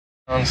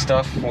on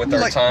stuff with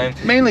our time.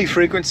 Mainly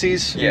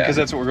frequencies, yeah, because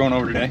that's what we're going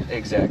over today.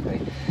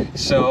 Exactly.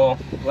 So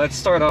let's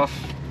start off.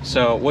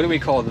 So what do we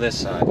call this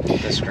side,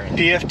 this screen?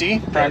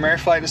 PFD, primary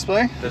flight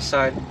display. This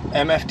side?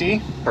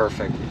 MFD.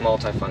 Perfect,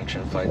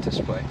 multifunction flight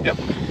display. Yep.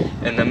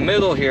 In the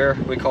middle here,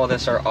 we call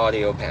this our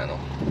audio panel.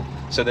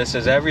 So this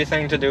is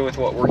everything to do with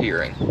what we're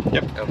hearing.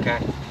 Yep. Okay.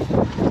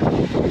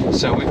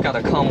 So we've got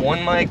a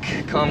COM1 mic,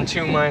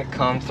 COM2 mic,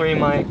 COM3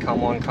 mic,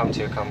 COM1,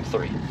 COM2,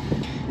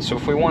 COM3. So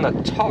if we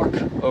want to talk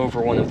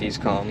over one of these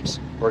comms,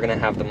 we're going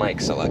to have the mic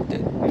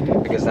selected,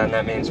 because then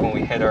that means when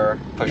we hit our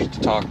push to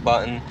talk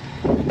button,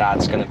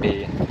 that's going to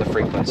be the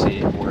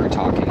frequency we're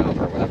talking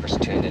over, whatever's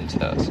tuned into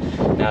those.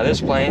 Now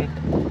this plane,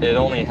 it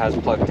only has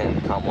plugged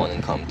in COM1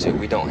 and COM2.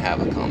 We don't have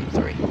a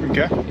COM3.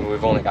 Okay.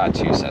 We've only got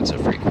 2 sets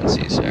of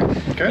frequencies there.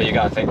 Okay. But you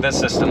got to think, this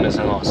system is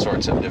in all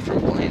sorts of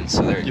different planes,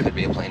 so there could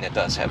be a plane that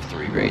does have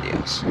 3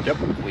 radios. Yep.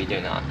 We do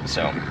not,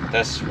 so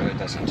this really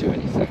doesn't do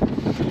anything.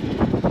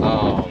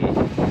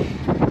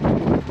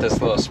 This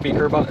little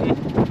speaker button,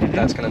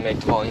 that's going to make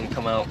the volume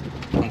come out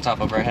on top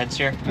of our heads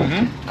here.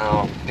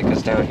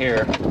 Because down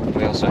here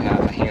we also have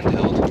a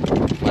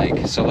handheld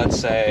mic. So let's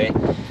say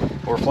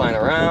we're flying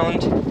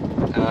around,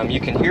 you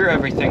can hear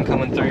everything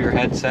coming through your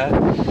headset,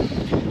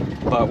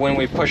 but when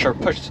we push our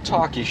push to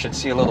talk, you should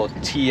see a little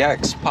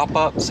TX pop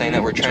up saying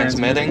that we're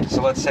transmitting.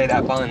 So let's say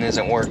that button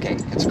isn't working,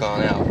 it's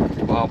gone out.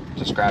 Well,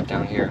 just grab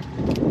down here.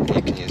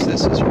 You can use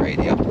this as a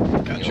radio.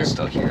 Gotcha. You'll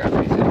still hear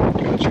everything.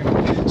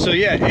 Gotcha. So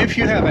yeah, if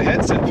you have a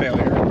headset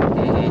failure,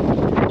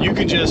 you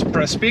can just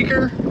press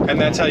speaker, and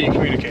that's how you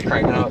communicate.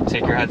 Crank it up,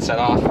 take your headset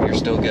off, you're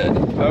still good.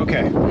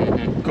 Okay.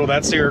 Cool,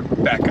 that's your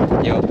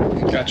backup. Yep.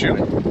 Gotcha.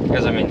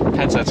 Because, I mean,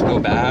 headsets go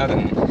bad,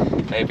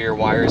 and maybe your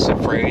wire's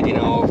are frayed, you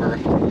know, over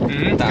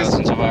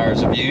thousands of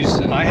hours of use.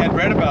 And I had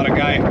read about a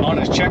guy on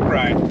his check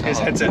ride, his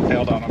headset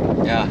failed on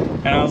him. Yeah.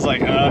 And I was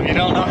like, if you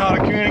don't know how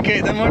to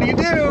communicate, then what do you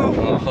do?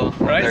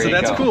 Right, so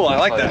that's cool, I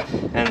like that.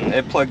 And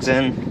it plugs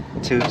in,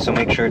 too, so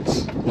make sure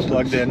it's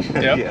plugged in.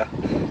 Yep. Yeah.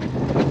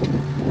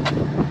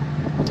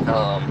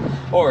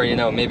 Or, you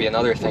know, maybe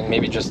another thing,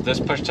 maybe just this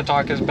push to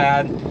talk is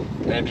bad.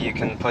 Maybe you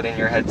can put in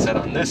your headset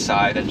on this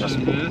side and just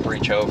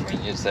reach over and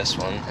use this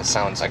one. It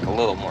sounds like a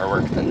little more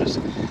work than just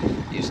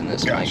using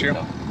this mic.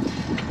 Though.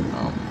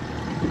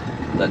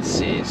 Let's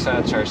see, so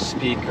that's our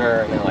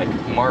speaker, and then like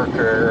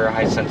marker,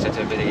 high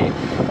sensitivity.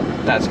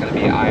 That's going to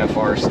be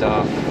IFR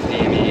stuff,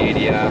 AME,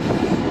 ADF.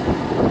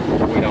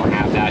 We don't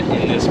have that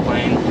in this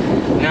plane.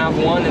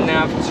 Nav1 and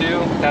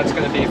Nav2, that's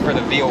going to be for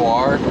the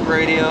VOR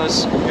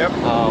radios. Yep.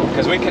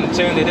 Because we can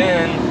tune it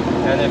in,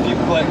 and if you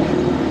click...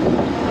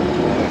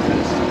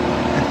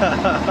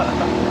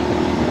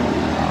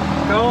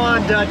 Go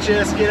on,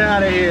 Duchess, get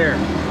out of here.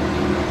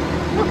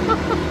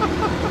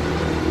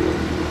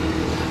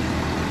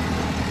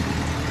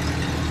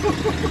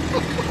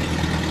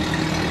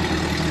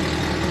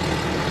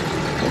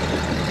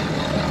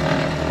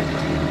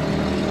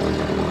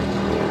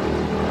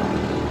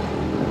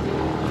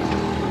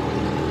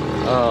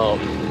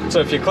 So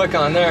if you click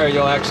on there,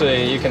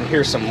 you can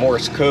hear some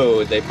Morse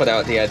code. They put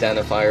out the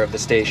identifier of the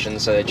station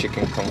so that you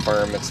can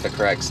confirm it's the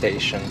correct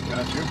station.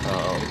 Gotcha.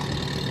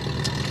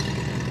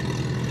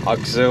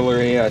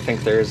 Auxiliary, I think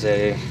here's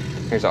an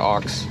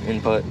aux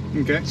input.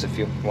 Okay. So if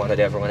you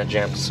ever want to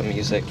jam some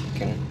music, you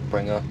can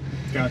bring a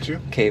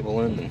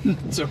cable in. And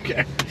it's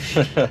okay.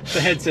 The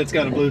headset's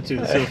got a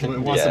Bluetooth, so if it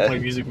wants to play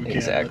music, we can.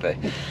 Exactly.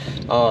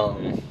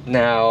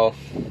 Now,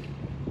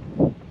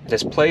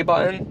 this play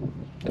button,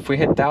 if we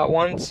hit that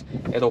once,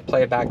 it'll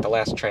play back the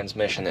last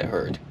transmission it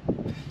heard.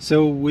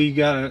 So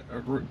we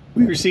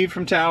received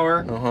from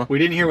tower. We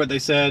didn't hear what they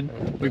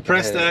said. We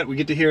press that. We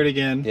get to hear it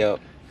again. Yep.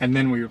 And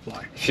then we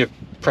reply. If you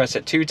press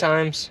it 2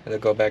 times, it'll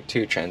go back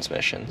 2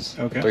 transmissions.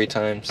 Okay. 3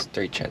 times,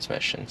 3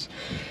 transmissions.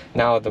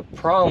 Now the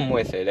problem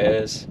with it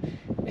is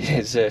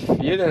if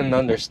you didn't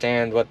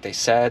understand what they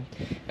said,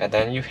 and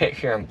then you hit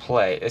here and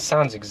play, it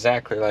sounds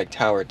exactly like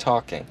tower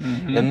talking.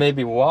 Then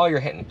maybe while you're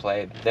hitting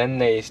play, then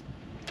they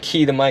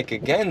key the mic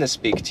again to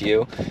speak to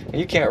you, and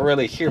you can't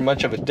really hear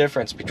much of a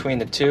difference between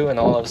the two, and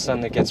all of a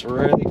sudden it gets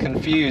really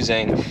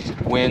confusing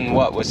when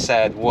what was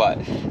said what.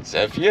 So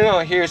if you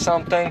don't hear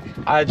something,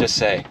 I just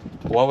say,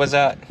 what was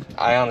that?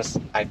 I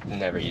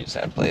never use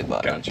that play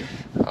button.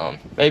 Gotcha.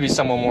 Maybe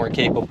someone more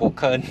capable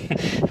could,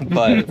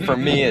 but for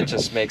me it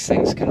just makes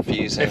things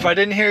confusing. If I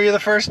didn't hear you the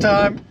first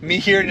time, me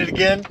hearing it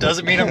again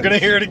doesn't mean I'm gonna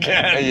hear it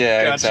again.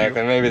 Yeah,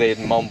 exactly. Maybe they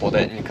mumbled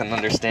it and you couldn't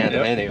understand it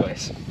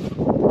anyways.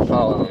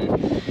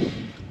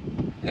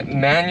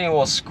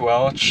 Manual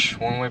squelch,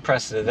 when we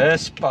press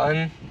this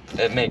button,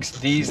 it makes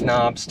these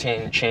knobs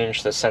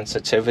change the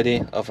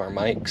sensitivity of our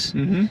mics.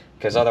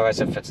 Because otherwise,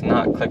 if it's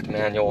not clicked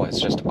manual, it's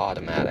just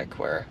automatic,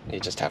 where you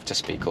just have to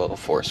speak a little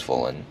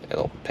forceful and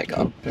it'll pick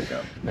up.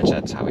 Which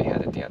that's how we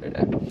had it the other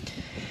day.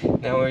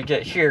 Now when we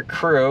get here,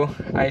 crew,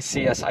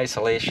 ICS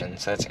isolation,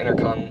 so that's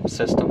intercom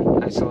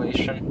system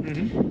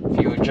isolation.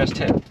 If you just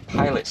hit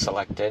pilot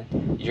selected,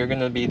 you're going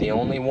to be the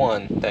only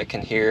one that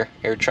can hear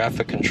air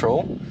traffic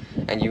control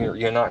and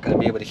you're not going to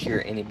be able to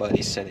hear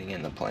anybody sitting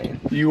in the plane.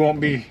 You won't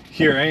be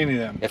hear any of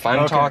them. If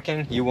I'm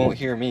talking, you won't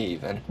hear me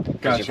even,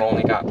 because you've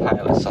only got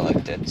pilot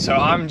selected. So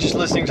I'm just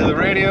listening to the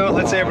radio.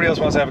 Let's say everybody else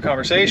wants to have a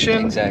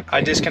conversation. Exactly.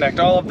 I disconnect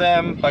all of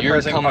them by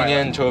pressing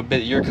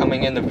pilot. You're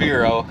coming into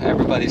Vero.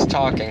 Everybody's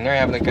talking. They're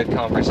having a good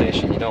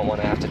conversation. You don't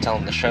want to have to tell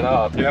them to shut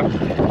up. Yep.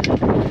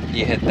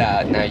 You hit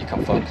that. Now you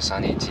can focus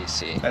on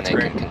ATC, and they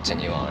can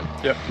continue on.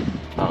 Yep.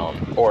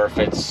 Or if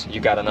it's you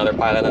got another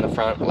pilot in the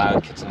front,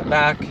 loud kids in the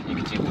back, you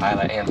can do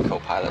pilot and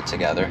co-pilot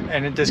together.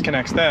 And it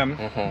disconnects them,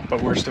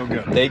 but we're still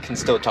good. They can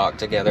still talk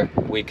together.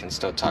 We can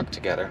still talk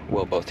together.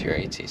 We'll both hear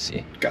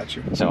ATC. Got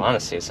you. So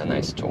honestly, it's a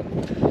nice tool.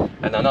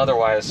 And then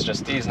otherwise,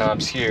 just these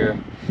knobs here.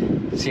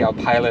 See how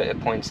pilot, it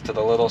points to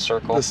the little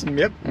circle?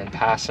 Yep. And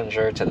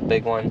passenger to the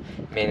big one,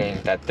 meaning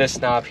that this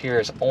knob here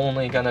is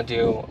only gonna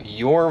do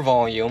your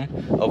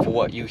volume of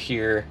what you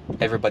hear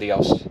everybody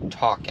else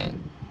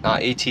talking.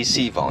 Not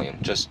ATC volume,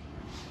 just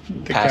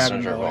The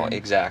passenger volume.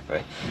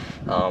 Exactly.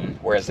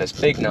 Whereas this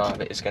big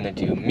knob is gonna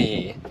do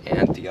me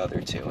and the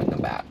other two in the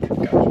back.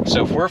 Gotcha.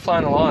 So if we're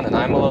flying along and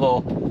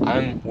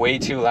I'm way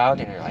too loud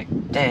and you're like,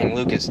 dang,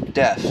 Luke is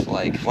deaf.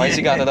 Like, why has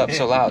he got it up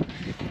so loud?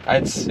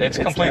 It's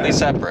completely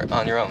separate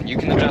on your own. You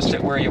can adjust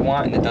it where you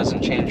want and it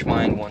doesn't change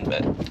mine one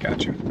bit.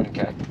 Gotcha.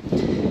 Okay.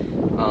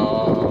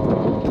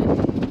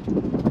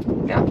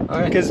 Yeah.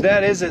 Okay. Because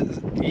that is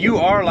you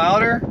are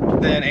louder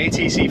than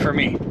ATC for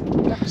me.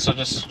 So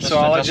just so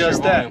I'll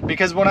adjust that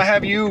because when I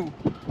have you,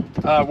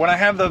 when I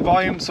have the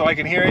volume so I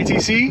can hear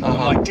ATC, I'm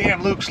like,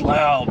 damn, Luke's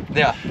loud.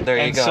 Yeah, there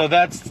you go. So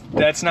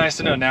that's nice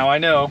to know. Now I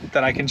know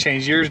that I can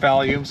change yours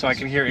volume so I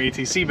can hear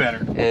ATC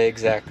better.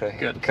 Exactly.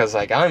 Good. Because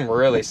like I'm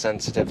really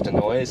sensitive to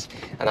noise,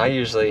 and I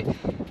usually,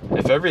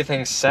 if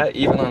everything's set,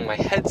 even on my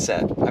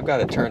headset, I've got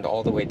it turned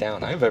all the way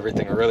down. I have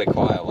everything really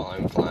quiet while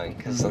I'm flying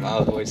because the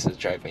loud voices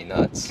drive me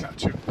nuts.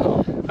 Got you.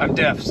 I'm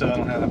deaf, so I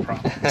don't have that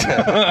problem.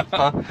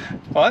 Huh?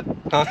 What?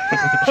 Huh?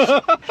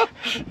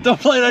 Don't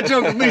play that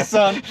joke with me,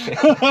 son.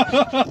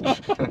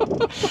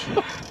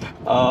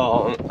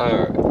 All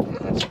right.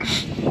 Let's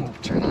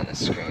turn on the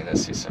screen.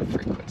 Let's see some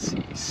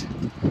frequencies.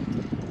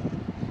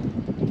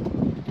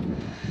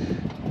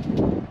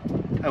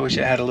 I wish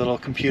it had a little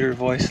computer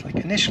voice, like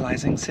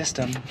initializing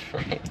system.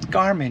 Right.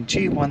 Garmin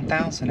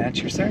G1000 at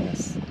your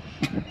service.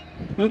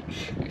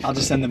 I'll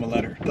just send them a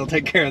letter. They'll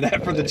take care of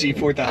that for the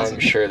G4000. I'm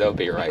sure they'll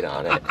be right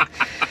on it.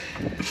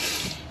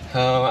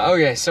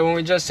 Okay, so when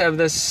we just have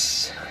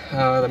this,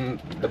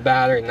 the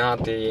battery,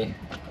 not the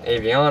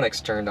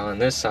avionics turned on,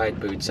 this side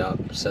boots up,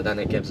 so then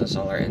it gives us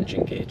all our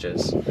engine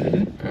gauges.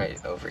 Right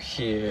over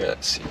here,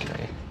 let's see, can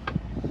I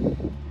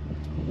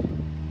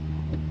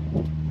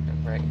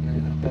brighten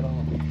it up at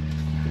all?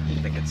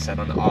 I think it's set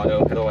on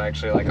auto. It'll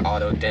actually like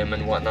auto dim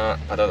and whatnot,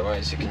 but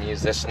otherwise you can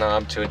use this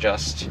knob to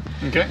adjust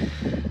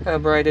how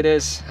bright it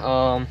is.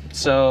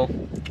 So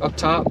up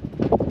top,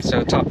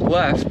 so top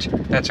left,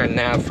 that's our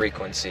nav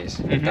frequencies.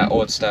 That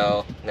old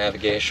style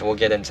navigation. We'll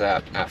get into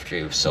that after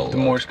you've soloed. The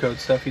Morse code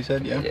stuff you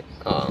said, yeah.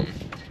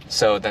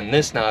 So then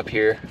this knob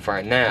here for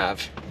our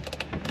nav,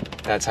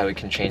 that's how we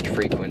can change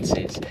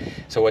frequencies.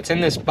 So what's in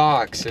this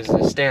box is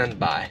the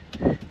standby,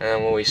 and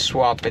then when we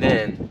swap it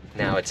in,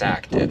 now it's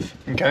active.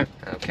 Okay.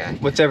 Okay.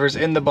 Whatever's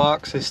in the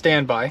box is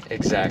standby.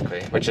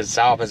 Exactly, which is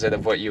opposite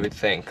of what you would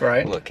think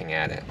looking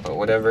at it. But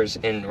whatever's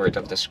inward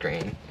of the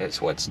screen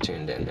is what's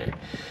tuned in there.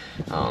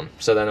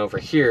 So then over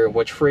here,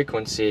 which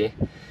frequency,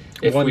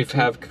 if we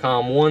have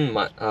COM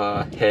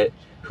 1 hit,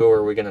 who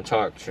are we going to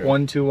talk to?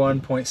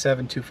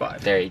 121.725.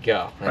 There you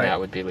go. And that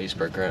would be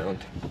Leesburg ground.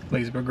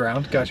 Leesburg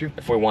ground, got you.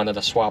 If we wanted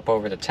to swap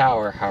over the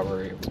tower, how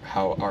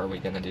are we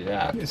going to do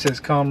that? It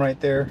says COM right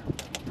there.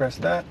 Press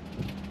that.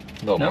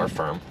 A little more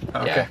firm.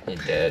 Okay. Yeah,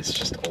 it did. It's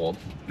just old.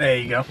 There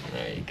you go.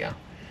 There you go.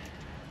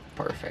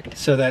 Perfect.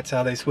 So that's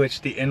how they switch.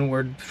 The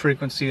inward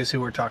frequency is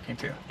who we're talking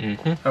to.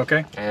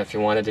 Okay. And if you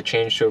wanted to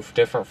change to a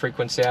different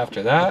frequency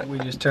after that, we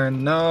just turn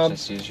the knob.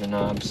 Just use your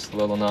knobs.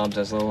 Little knobs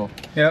as little.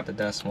 Yep. The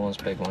decimals,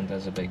 big one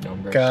does the big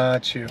numbers.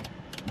 Got you.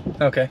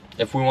 Okay.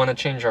 If we want to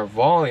change our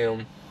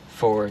volume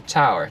for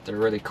tower, they're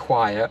really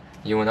quiet.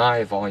 You and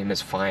I volume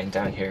is fine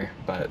down here,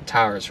 but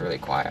tower is really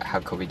quiet.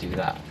 How could we do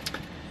that?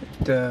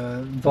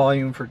 The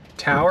volume for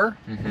tower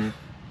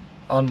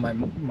on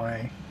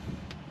my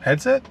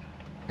headset?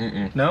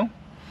 No?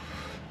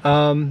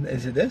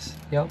 Is it this?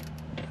 Yep.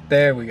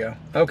 There we go.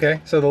 Okay,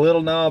 so the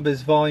little knob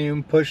is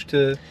volume, push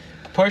to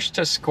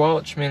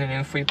squelch, meaning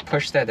if we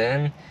push that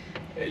in,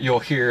 you'll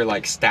hear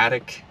like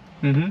static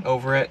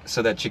over it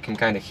so that you can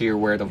kind of hear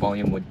where the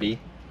volume would be.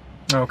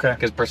 Okay.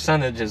 Because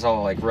percentage is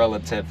all like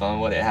relative on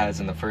what it has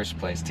in the first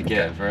place to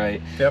give,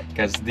 right? Yep.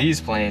 Because these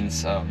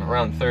planes,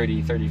 around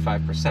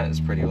 30-35%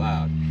 is pretty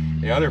loud.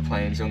 The other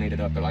planes, you'll need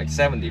it up at like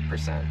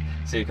 70%.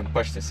 So you can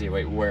push to see,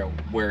 wait, where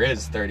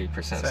is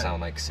 30%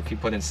 sound like? So if you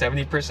put in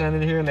 70%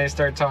 in here and they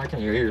start talking,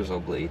 your ears will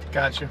bleed.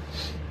 Gotcha.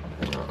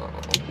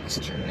 Let's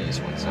turn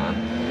these ones on.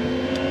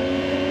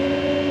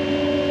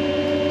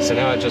 So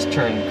now it just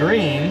turned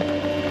green.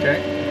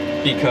 Okay.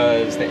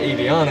 Because the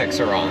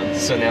avionics are on.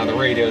 So now the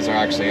radios are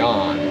actually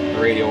on. The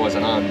radio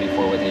wasn't on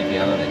before with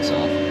avionics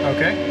off.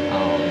 Okay.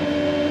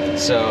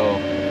 So,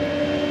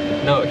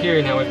 no,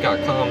 here now we've got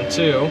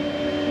COM2,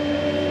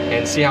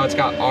 and see how it's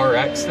got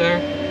RX there?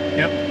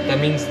 Yep. That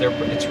means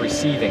it's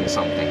receiving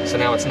something. So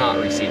now it's not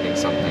receiving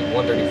something.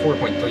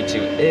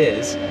 134.32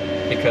 is,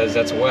 because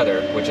that's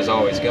weather, which is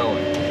always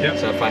going. Yep.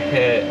 So if I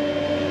hit,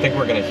 I think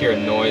we're gonna hear a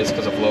noise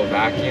because of low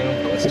vacuum,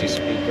 but let's do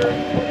speaker.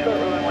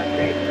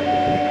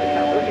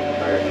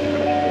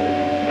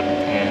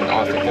 And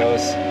off it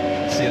goes.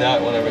 See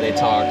that? Whenever they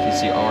talk, you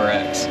see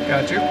RX.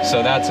 Got you.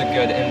 So that's a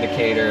good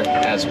indicator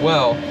as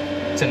well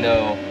to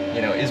know,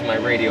 you know, is my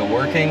radio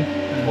working?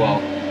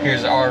 Well,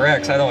 here's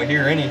RX, I don't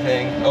hear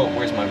anything. Oh,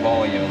 where's my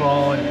volume?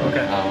 Volume,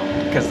 okay.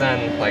 Because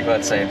then, like,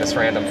 let's say this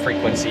random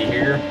frequency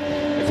here,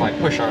 if I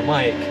push our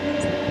mic,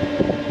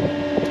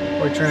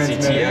 We're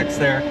transmitting. CTX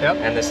there, Yep.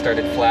 and this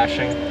started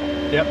flashing.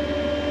 Yep.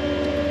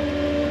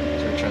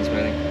 So we're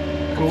transmitting.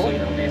 Cool. Hopefully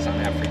nobody's on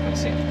that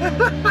frequency.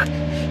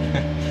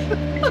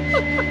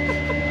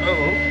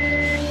 Oh.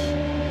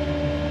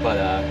 But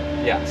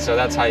yeah, so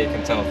that's how you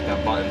can tell if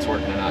that button's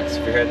working or not. Because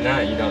if you're hitting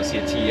that, you don't see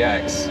a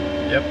TX.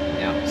 Yep.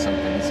 Yeah,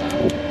 something's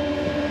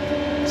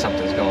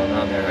going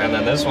on there. And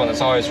then this one is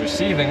always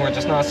receiving. We're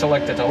just not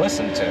selected to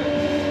listen to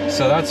it.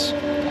 So that's,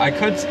 I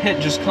could hit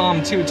just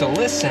COM2 to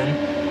listen,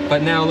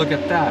 but now look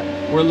at that.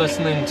 We're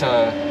listening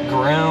to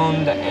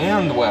ground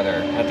and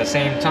weather at the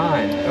same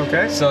time.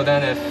 Okay. So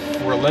then if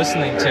we're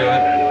listening to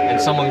it and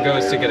someone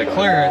goes to get a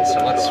clearance, so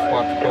let's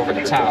walk over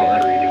the tower.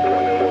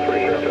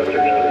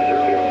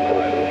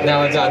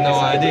 Now I've got no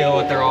idea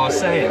what they're all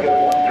saying.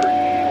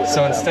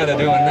 So instead of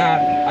doing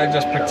that, I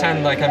just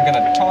pretend like I'm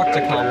gonna talk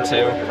to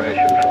COM2.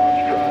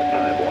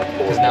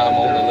 Because now I'm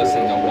only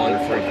listening to one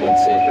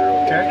frequency.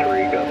 Okay.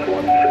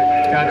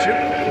 Got you.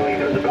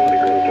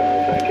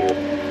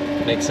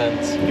 Make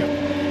sense? Yep.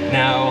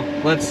 Now,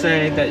 let's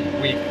say that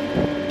we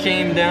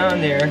came down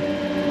here.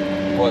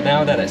 Well,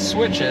 now that it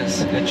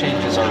switches, it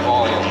changes our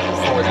volume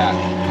for that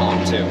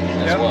COM2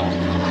 as well.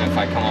 And if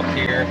I come up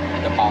here,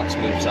 the box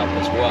moves up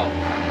as well.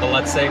 But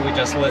let's say we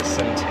just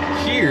listened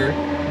here.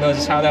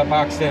 Notice how that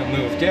box didn't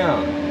move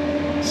down.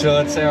 So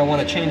let's say I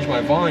want to change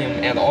my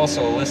volume and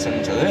also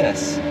listen to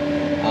this.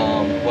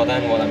 Well,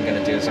 then what I'm going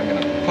to do is I'm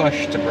going to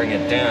push to bring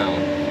it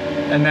down.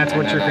 And that's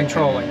what you're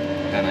controlling.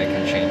 Then I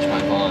can change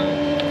my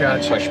volume. Gotcha.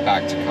 And push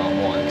back to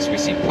COM1, because we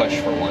see push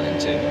for 1 and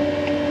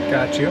 2.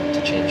 Got you.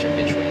 To change in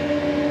between.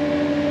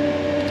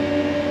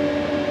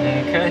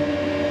 Okay.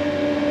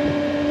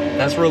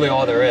 That's really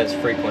all there is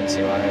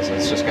frequency-wise.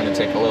 It's just going to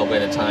take a little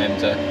bit of time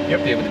to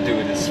be able to do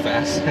it as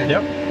fast.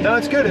 Yep. No,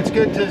 it's good. It's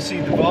good to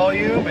see the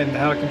volume and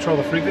how to control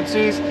the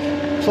frequencies.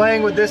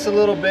 Playing with this a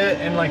little bit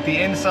and like the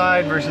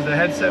inside versus the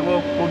headset,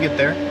 we'll get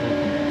there.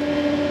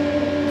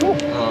 Cool.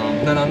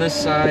 Then on this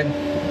side,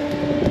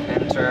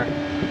 enter.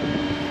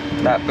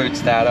 That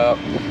boots that up.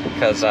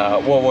 Because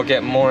what we'll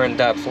get more in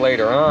depth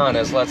later on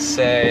is, let's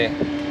say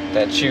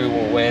that you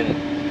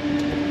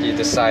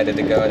decided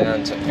to go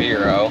down to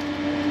Vero.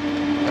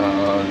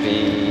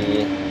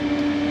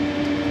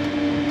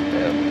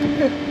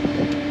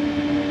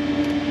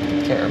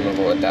 Can't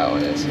remember what that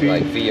one is.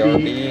 Like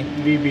VRB?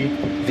 VB.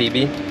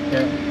 VB?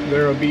 Yeah,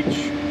 Vero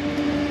Beach.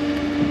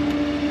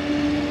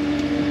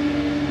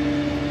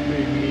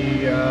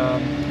 Maybe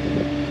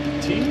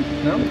T?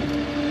 No? I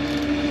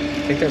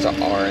think there's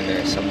an R in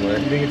there somewhere.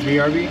 You think it's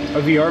VRB?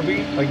 A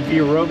VRB? Like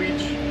Vero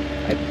Beach?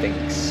 I think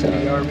so.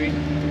 VRB?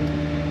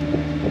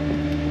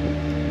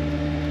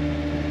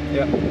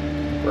 Yeah.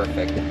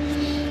 Perfect.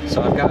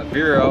 So I've got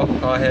Vero.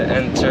 I'll hit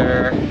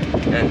enter,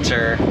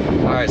 enter.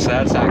 Alright, so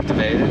that's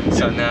activated.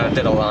 So now it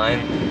did a line,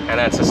 and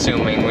that's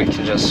assuming we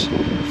can just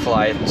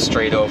fly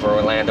straight over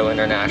Orlando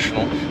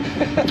International.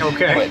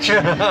 Okay. Which,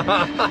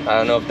 I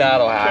don't know if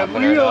that'll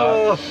happen or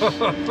not.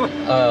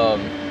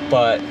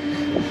 But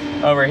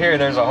over here,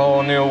 there's a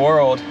whole new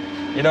world.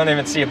 You don't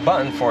even see a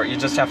button for it. You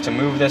just have to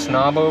move this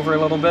knob over a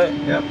little bit.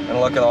 Yep. And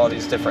look at all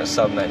these different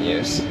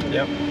sub-menus.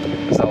 Yep.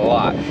 It's a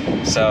lot.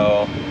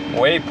 So,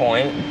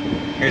 waypoint,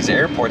 here's the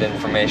airport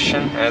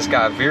information, and it's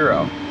got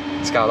Vero.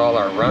 It's got all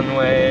our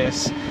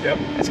runways. Yep.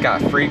 It's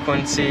got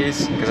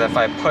frequencies, because if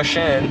I push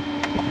in,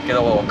 get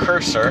a little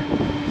cursor,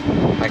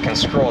 I can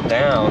scroll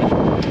down,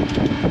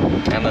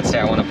 and let's say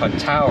I want to put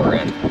tower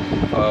in.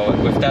 Oh,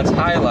 if that's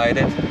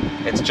highlighted,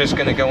 it's just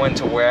going to go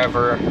into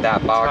wherever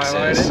that box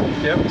is.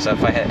 Yep. So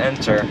if I hit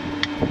enter,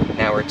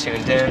 now we're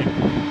tuned in,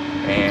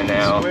 and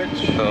now,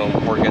 switch. Boom,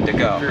 we're good to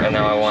go. And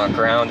now I want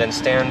ground and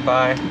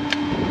standby.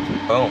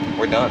 Boom,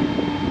 we're done.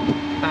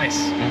 Nice.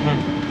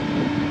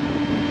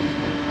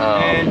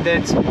 And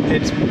it's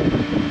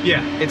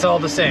all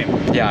the same.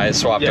 Yeah, I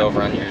swapped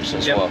over on yours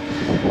as well.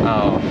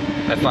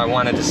 If I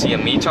wanted to see a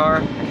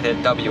METAR, I could hit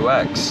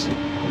WX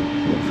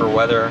for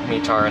weather,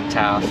 METAR, and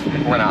TAF.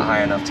 We're not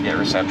high enough to get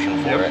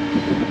reception for it,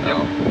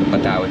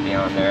 but that would be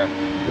on there.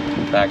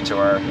 Back to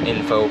our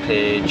info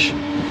page.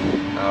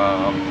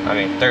 I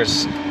mean,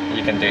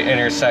 you can do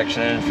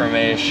intersection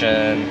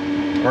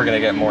information. We're gonna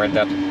get more in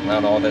depth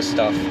on all this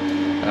stuff.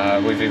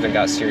 We've even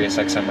got Sirius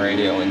XM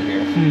radio in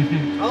here.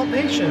 All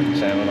nations.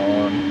 Channel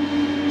on.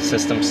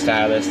 System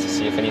status to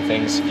see if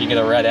anything's. If you get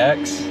a red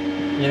X,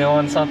 you know,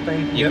 on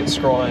something, you can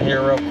scroll in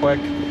here real quick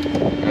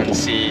and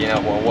see, you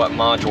know, well, what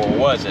module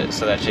was it,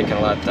 so that you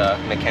can let the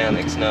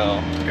mechanics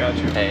know.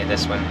 Gotcha. Hey,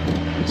 this went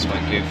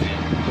goofy.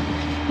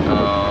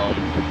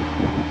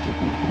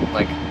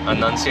 Like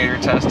annunciator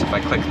test, if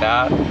I click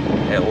that,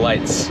 it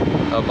lights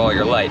up all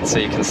your lights, so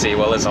you can see,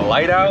 well, is a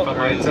light out? If a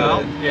light is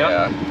out,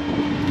 yeah.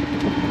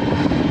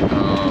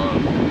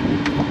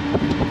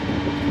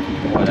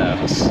 What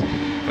else?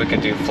 We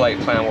could do flight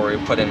plan where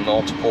we put in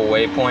multiple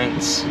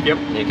waypoints. Yep.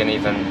 You can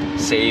even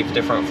save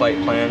different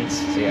flight plans.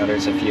 See how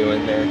there's a few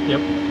in there. Yep.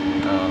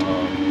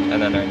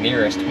 And then our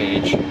nearest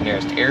page,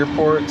 nearest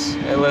airports,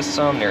 it lists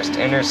them, nearest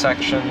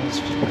intersections,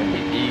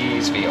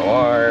 NDVs,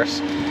 VORs.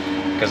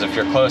 Because if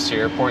you're close to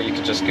your airport, you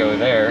could just go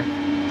there,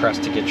 press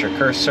to get your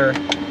cursor,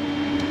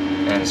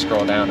 and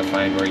scroll down to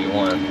find where you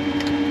want.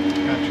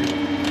 Gotcha.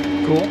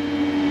 Cool.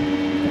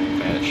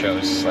 And it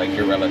shows like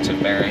your relative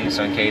bearings,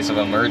 so in case of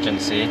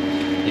emergency,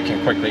 you can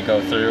quickly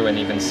go through and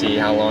even see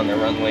how long the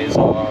runways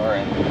are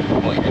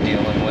and what you're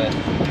dealing with.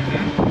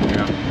 You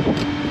know?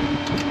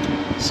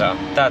 So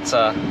that's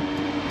a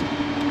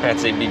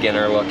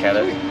beginner look at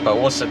it, but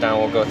we'll sit down,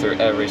 we'll go through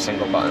every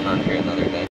single button on here another day.